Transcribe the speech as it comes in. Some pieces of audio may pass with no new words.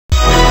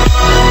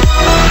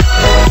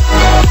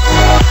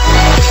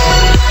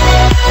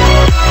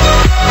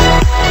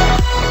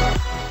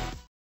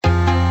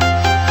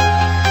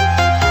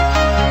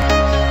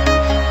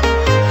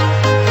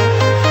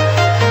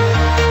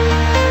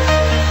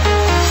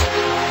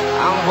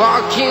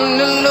Walking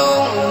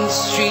alone, the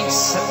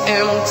streets are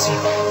empty.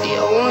 The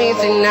only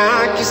thing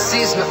I can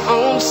see is my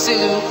own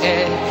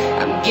silhouette.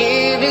 I'm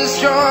getting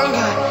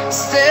stronger,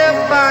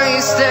 step by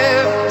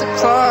step. The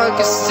clock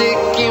is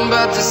ticking,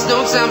 but there's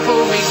no time for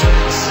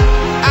regrets.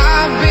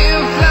 I've been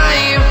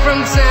flying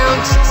from town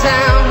to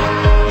town,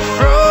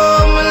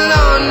 from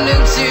London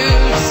to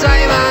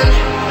Taiwan.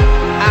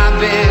 I've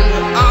been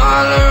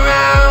all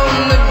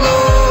around the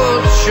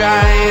globe,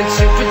 trying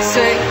to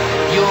protect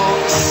your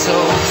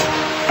soul.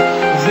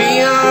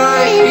 We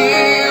are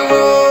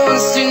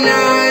heroes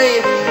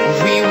tonight.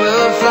 We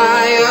will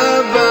fly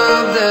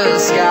above the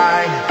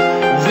sky.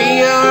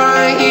 We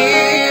are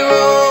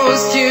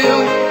heroes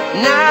tonight.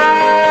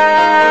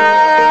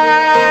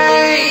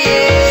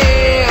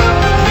 Yeah.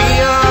 We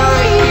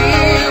are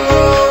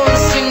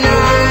heroes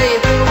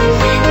tonight.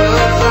 We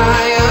will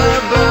fly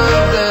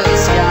above the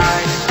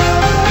sky.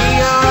 We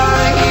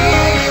are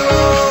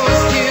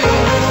heroes tonight.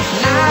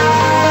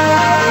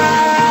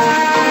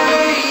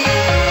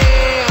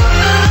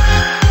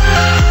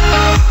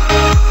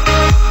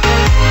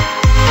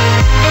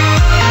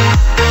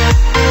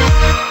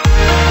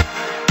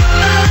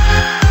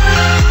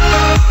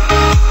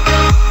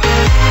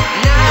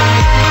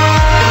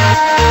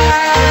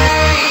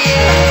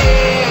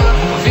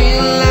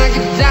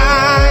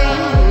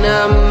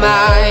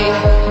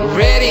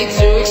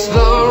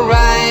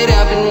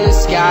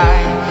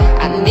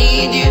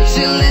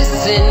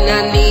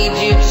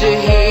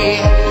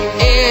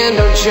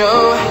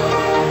 Show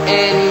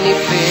any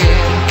fear.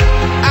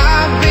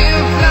 I've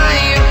been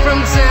flying from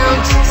town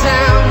to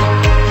town,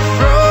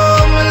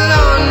 from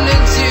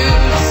London to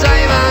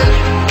Taiwan.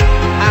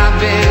 I've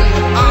been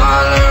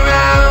all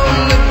around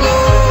the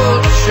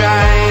globe,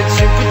 trying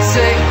to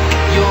protect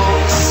your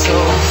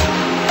soul.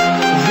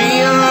 We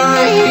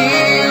are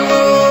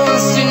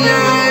heroes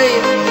tonight.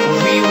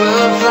 We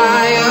will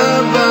fly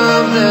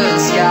above the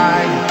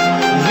sky.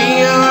 We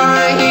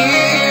are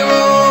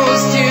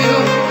heroes tonight.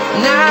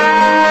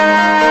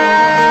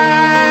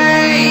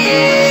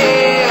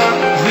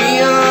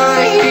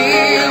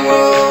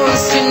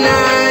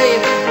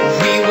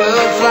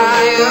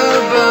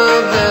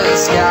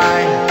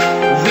 Sky.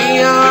 We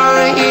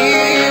are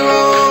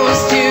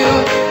heroes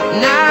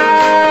tonight.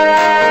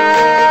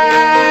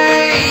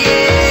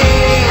 Yeah.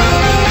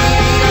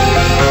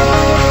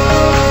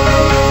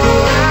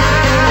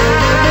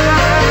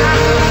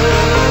 We are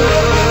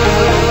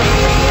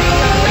heroes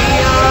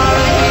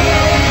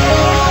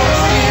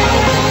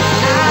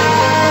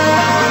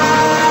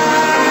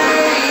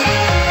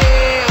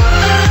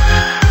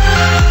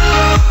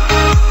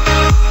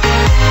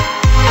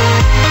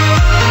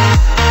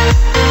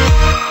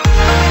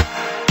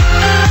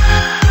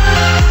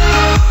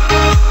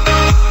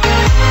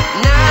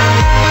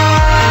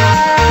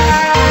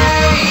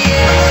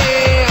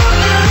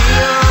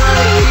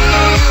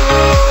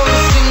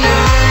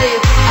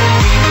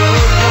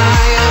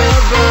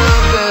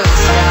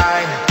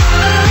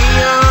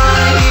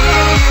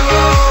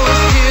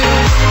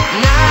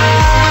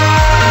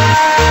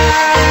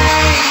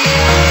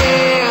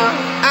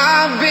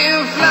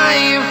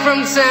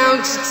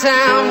town to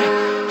town,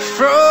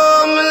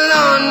 from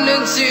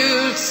London to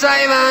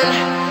Taiwan.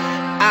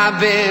 I've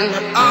been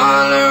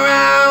all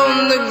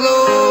around the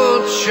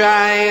globe,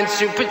 trying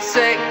to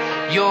protect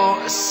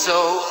your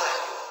soul.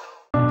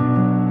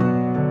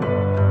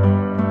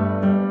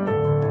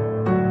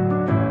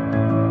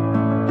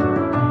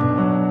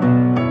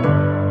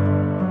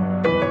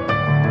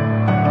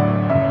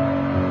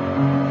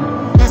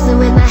 Messing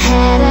with my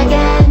head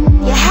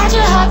again. You had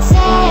your heart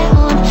set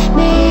on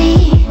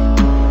me,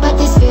 but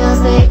these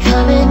feels, they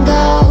come and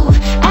go,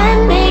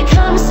 and they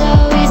come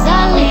so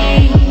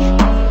easily.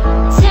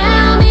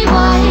 Tell me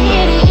what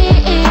it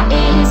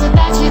is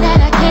about you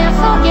that I can't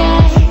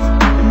forget,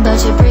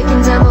 but you're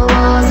breaking down my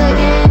walls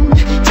again.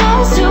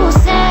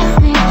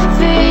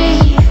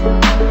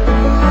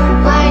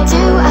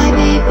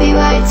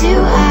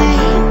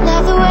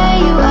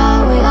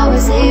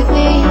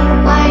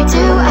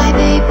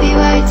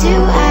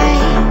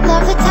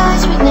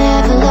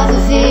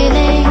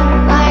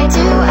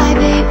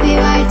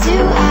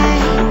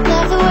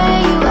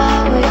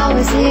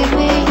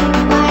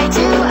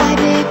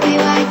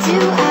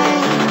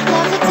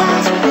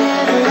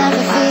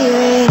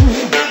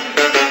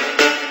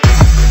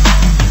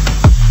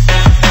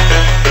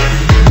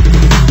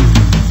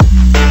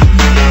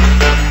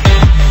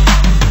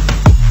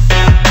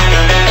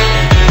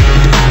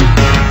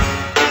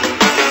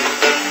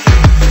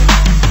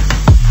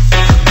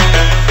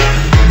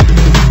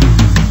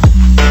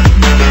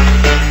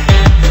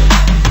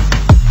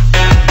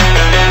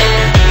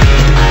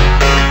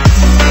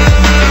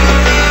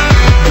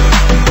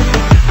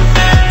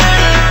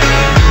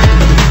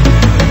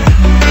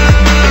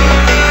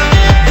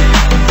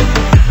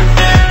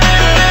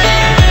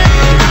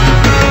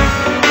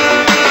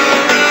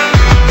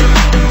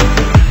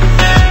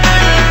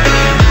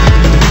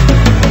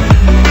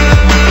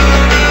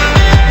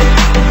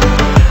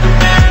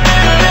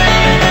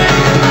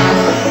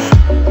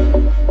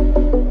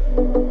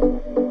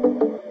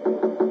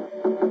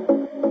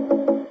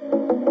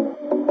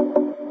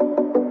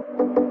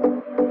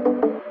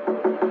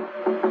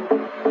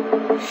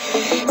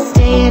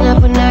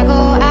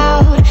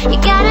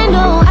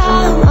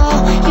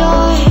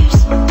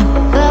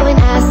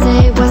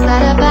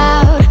 that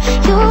about?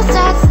 You'll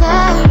start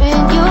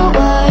slurring your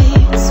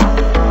words.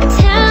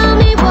 Tell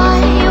me why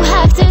you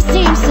have to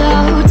seem so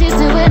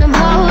distant when I'm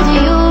holding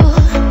you.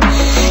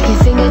 Your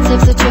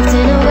fingertips are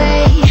drifting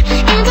away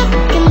into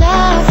fucking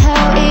love,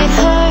 how it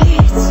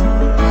hurts.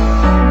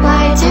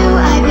 Why do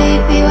I,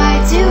 baby, why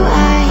do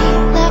I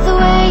love the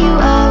way you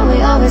are, we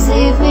always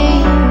leave me?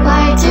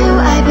 Why do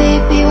I,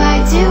 baby, why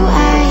do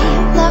I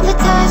love the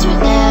touch but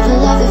never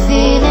love the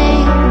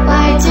feeling?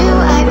 Why do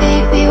I,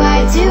 baby, why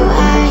do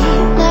I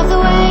love the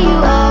way you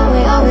are,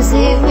 we always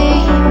leave me?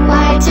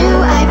 Why do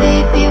I,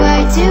 baby, why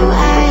do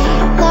I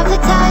love the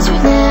touch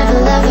but never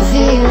love the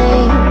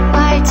feeling?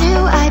 Why do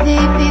I,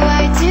 baby,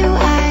 why do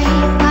I?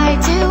 Why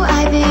do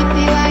I,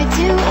 baby, why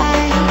do I?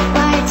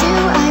 Why do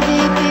I,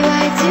 baby,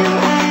 why do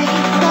I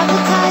love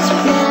the touch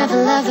but never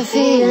love the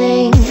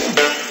feeling?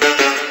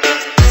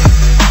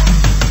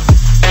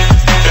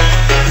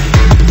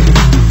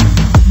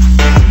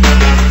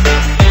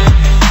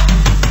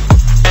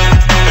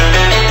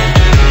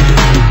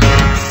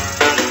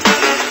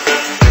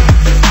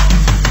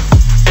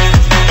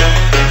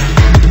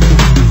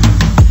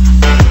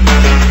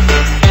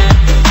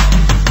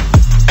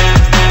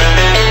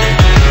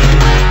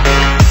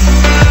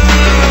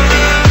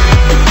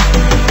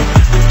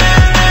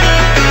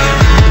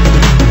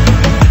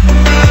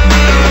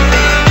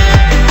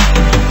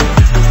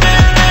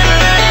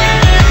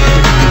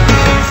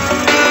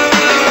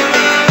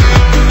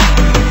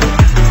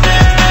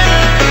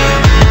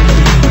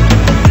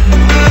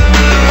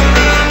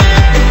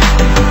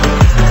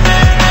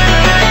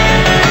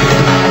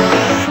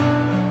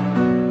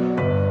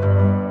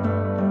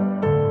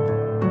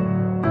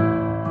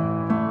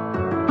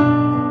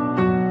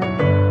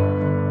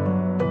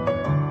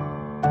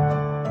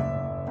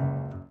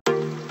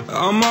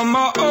 I'm on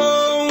my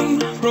own,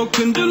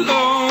 broken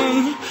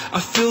alone. I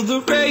feel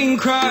the rain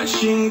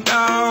crashing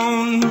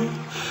down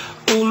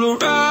all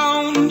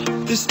around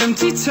this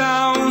empty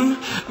town.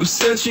 I'm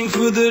searching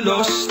for the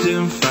lost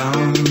and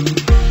found,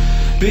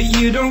 but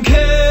you don't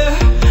care,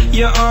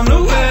 you're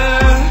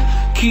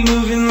unaware. Keep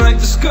moving like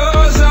the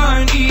scars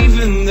aren't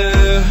even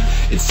there.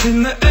 It's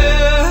in the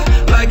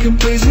air like a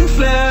blazing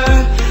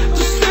flare.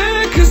 Just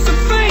stare, 'cause the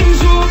flames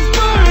will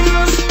burn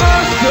us. I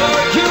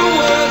thought you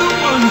were the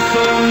one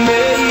for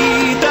me.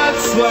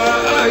 That's why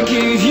I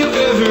gave you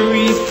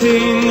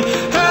everything.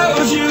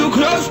 Held you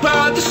close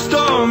by the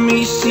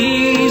stormy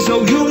seas.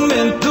 Oh, you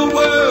meant the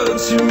world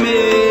to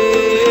me.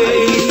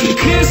 I used to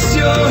kiss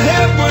your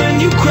head when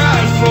you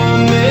cried for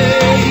me.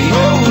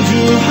 Hold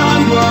your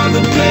hand while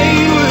the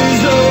pain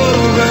was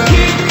over.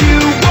 Keep you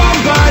warm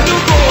by the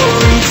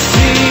roaring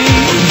sea.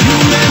 You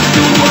meant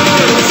the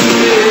world to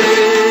me.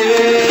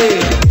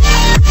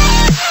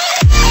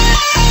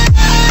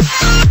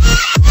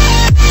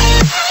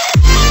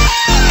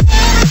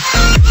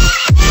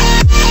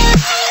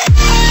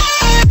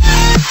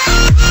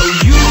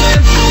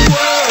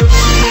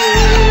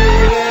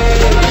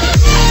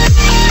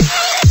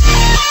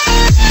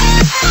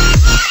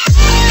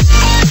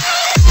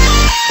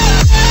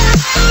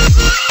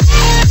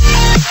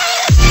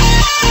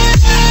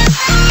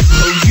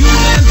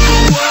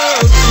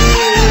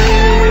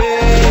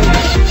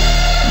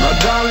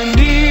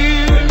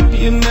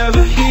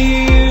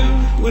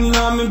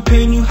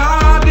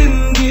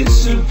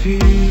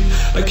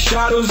 Like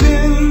shadows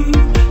in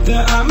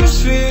the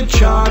atmosphere,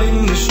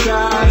 charting the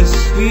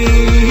stratosphere.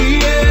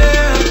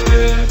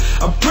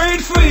 Yeah. I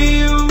prayed for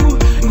you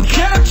and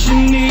kept you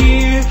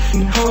near,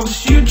 in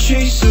hopes you'd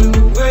chase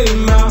away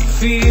my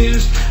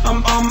fears.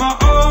 I'm on my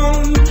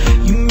own,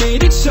 you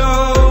made it so,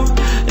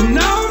 and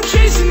now I'm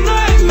chasing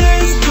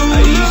nightmares too.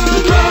 I used to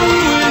run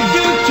with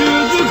you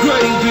through the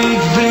great big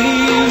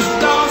leaves,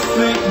 laugh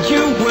at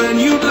you when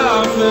you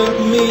laugh at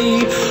me.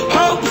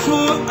 Hope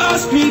for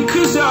us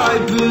because I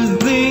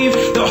believe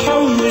the whole